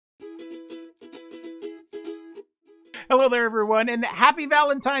Hello there, everyone, and happy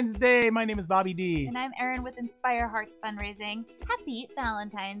Valentine's Day. My name is Bobby D. And I'm Erin with Inspire Hearts Fundraising. Happy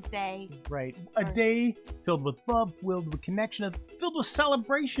Valentine's Day. That's right. A day filled with love, filled with connection, filled with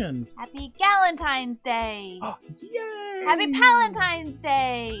celebration. Happy Galentine's Day. Oh, yay! Happy Valentine's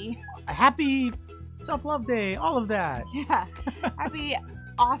Day. A happy self-love day, all of that. Yeah. Happy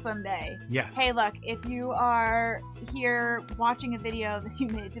awesome day. Yes. Hey, look, if you are here watching a video that you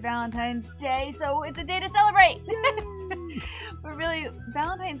made to Valentine's Day, so it's a day to celebrate. But really,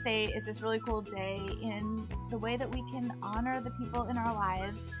 Valentine's Day is this really cool day in the way that we can honor the people in our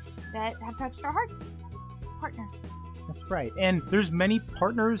lives that have touched our hearts. Partners. That's right. And there's many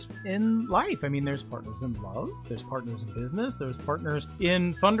partners in life. I mean, there's partners in love, there's partners in business, there's partners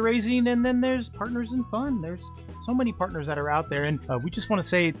in fundraising, and then there's partners in fun. There's so many partners that are out there. And we just want to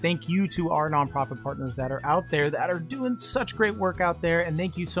say thank you to our nonprofit partners that are out there that are doing such great work out there. And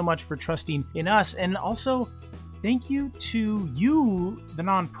thank you so much for trusting in us. And also, thank you to you, the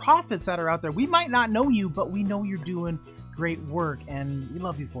nonprofits that are out there. We might not know you, but we know you're doing great work, and we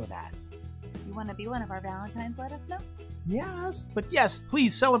love you for that. If you want to be one of our Valentines, let us know. Yes, but yes,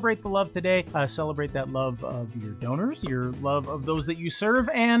 please celebrate the love today. Celebrate that love of your donors, your love of those that you serve,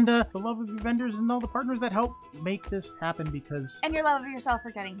 and the love of your vendors and all the partners that help make this happen, because... And your love of yourself for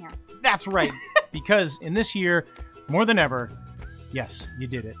getting here. That's right, because in this year, more than ever, yes, you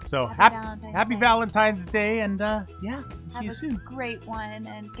did it. So happy Valentine's Day, and yeah, we'll see you soon. Have a great one,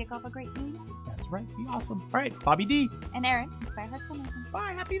 and kick off a great meeting. That's right, be awesome. All right, Bobby D. And Erin, Inspire Hearts Fundraising.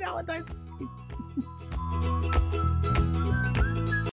 Bye, happy Valentine's Day.